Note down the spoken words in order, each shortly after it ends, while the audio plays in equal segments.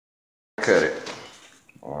Cut it.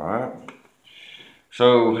 All right.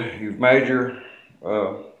 So you've made your,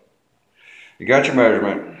 you got your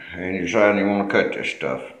measurement, and you decide you want to cut this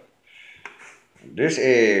stuff. This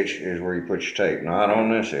edge is where you put your tape, not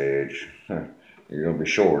on this edge. You're gonna be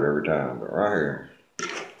short every time, but right here.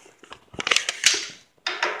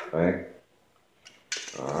 Okay.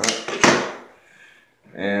 All right.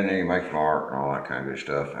 And then you make your mark and all that kind of good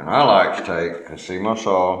stuff. And I like to take, and see my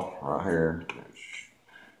saw right here,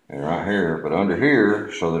 and right here, but under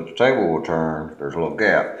here, so that the table will turn, there's a little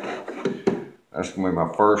gap. That's gonna be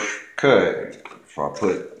my first cut. So I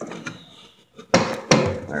put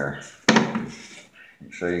there.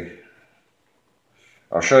 You see,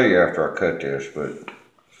 I'll show you after I cut this, but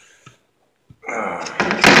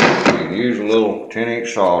you can use a little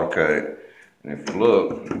 10-inch saw to cut it. And if you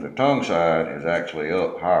look, the tongue side is actually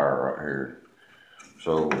up higher right here.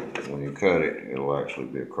 So when you cut it, it'll actually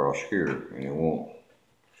be across here, and it won't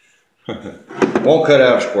cut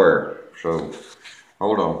out square. So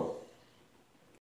hold on.